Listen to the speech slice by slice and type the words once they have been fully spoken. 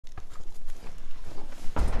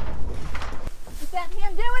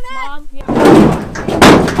him doing it? Mom, yeah.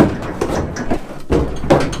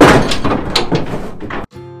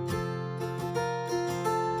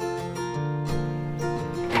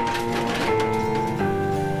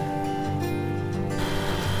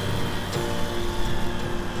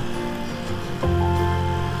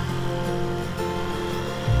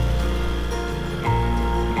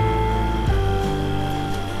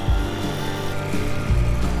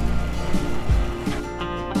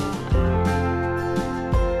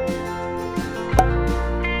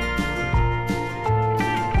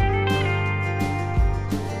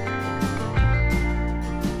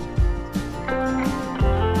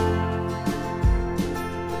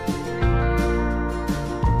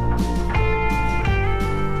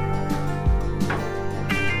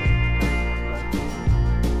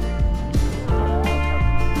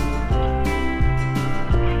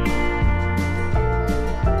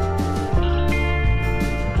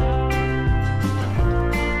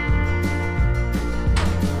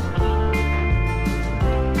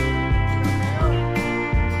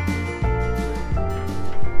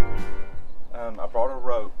 I brought a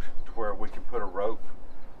rope to where we can put a rope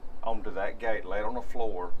onto that gate, lay it on the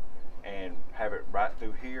floor, and have it right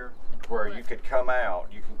through here to where you could come out.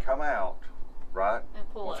 You can come out, right? And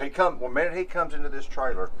pull it. The minute he comes into this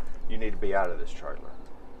trailer, you need to be out of this trailer.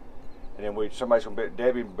 And then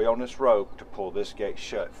Debbie will be on this rope to pull this gate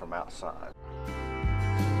shut from outside.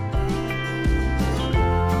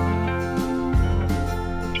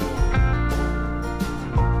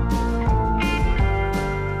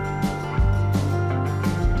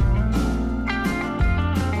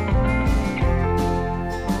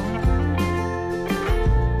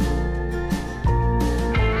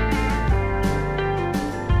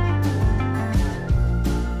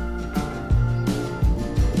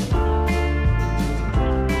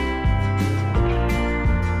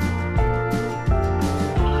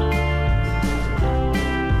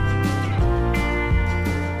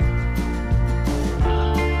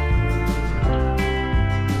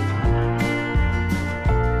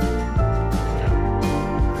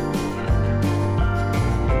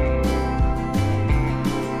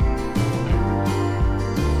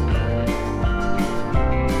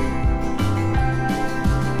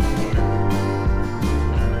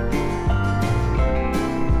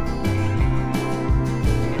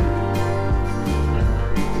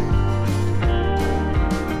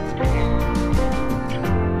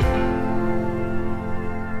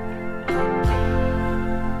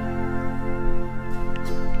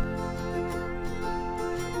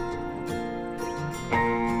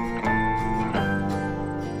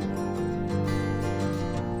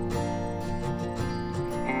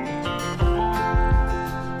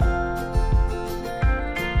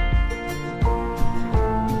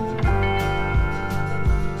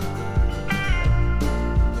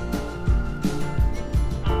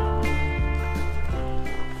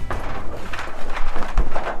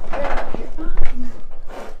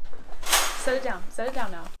 Set it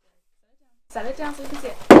down now. Set it down so you can see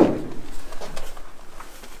it.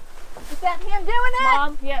 Is that him doing it?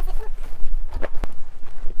 Mom, yes.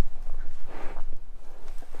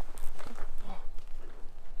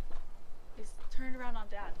 He's turned around on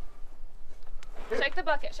Dad. Shake the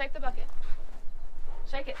bucket, shake the bucket.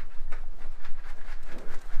 Shake it.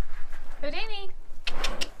 Houdini.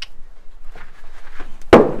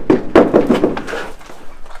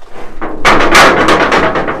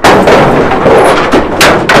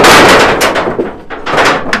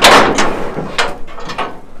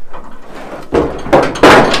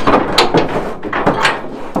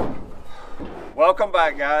 Welcome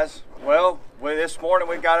back, guys. Well, this morning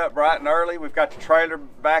we got up bright and early. We've got the trailer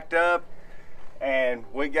backed up and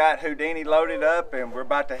we got Houdini loaded up and we're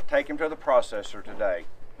about to take him to the processor today.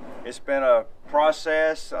 It's been a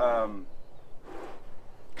process, kind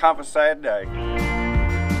of a sad day.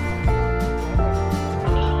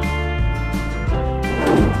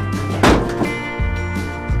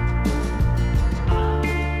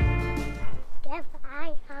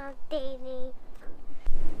 Goodbye, Houdini.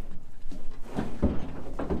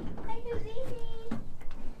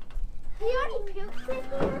 He already puked in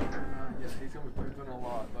here? Yeah, he's gonna be pooping a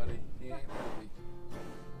lot, buddy. He ain't healthy.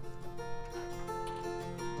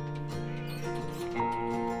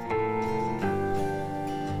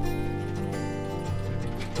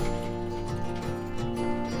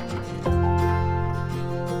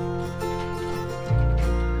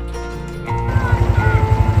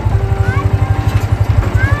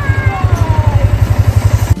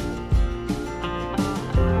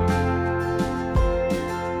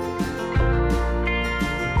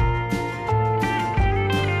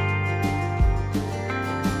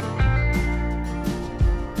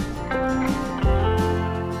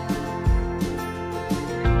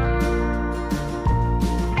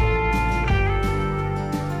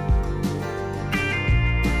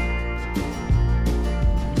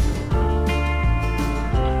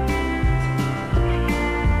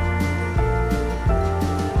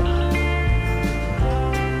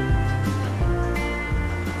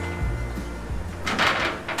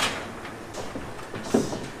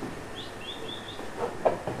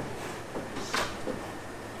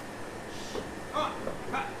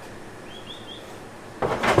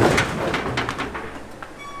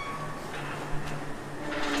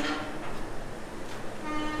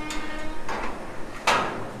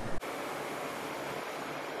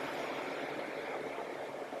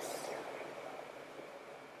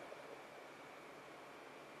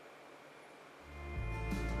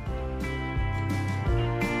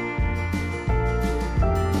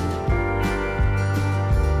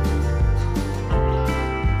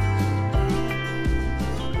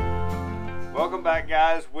 Welcome back,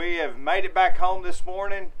 guys. We have made it back home this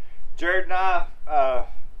morning. Jared and I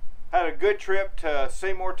had a good trip to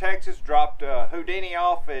Seymour, Texas. Dropped Houdini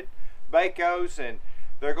off at Baco's, and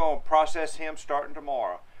they're going to process him starting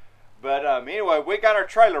tomorrow. But anyway, we got our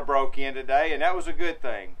trailer broke in today, and that was a good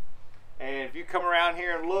thing. And if you come around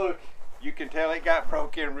here and look, you can tell it got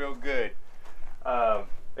broke in real good.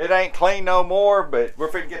 It ain't clean no more, but we're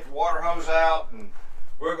finna get the water hose out, and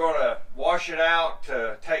we're gonna wash it out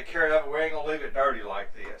to take care of it. We ain't gonna leave it dirty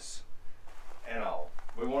like this and all.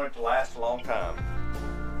 We want it to last a long time.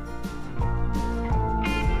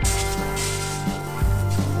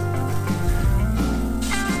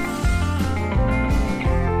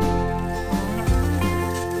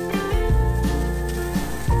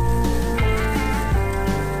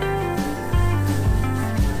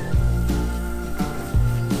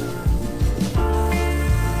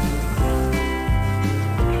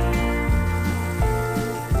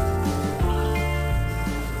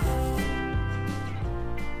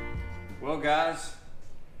 Well, guys,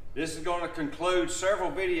 this is going to conclude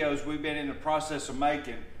several videos we've been in the process of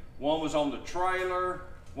making. One was on the trailer,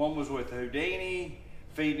 one was with Houdini,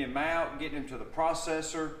 feeding him out, getting him to the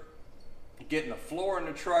processor, getting the floor in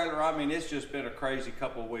the trailer. I mean, it's just been a crazy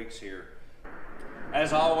couple of weeks here.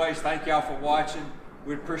 As always, thank y'all for watching.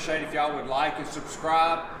 We'd appreciate if y'all would like and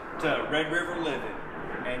subscribe to Red River Living,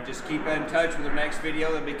 and just keep in touch with the next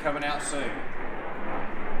video that'll be coming out soon.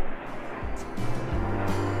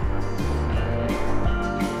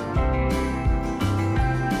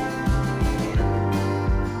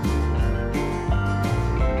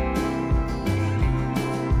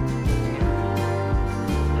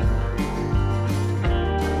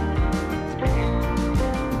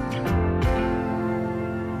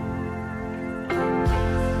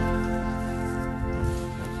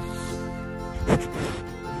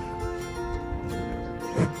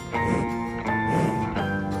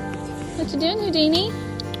 What you doing, Houdini?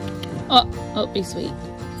 Oh, be sweet.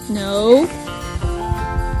 No.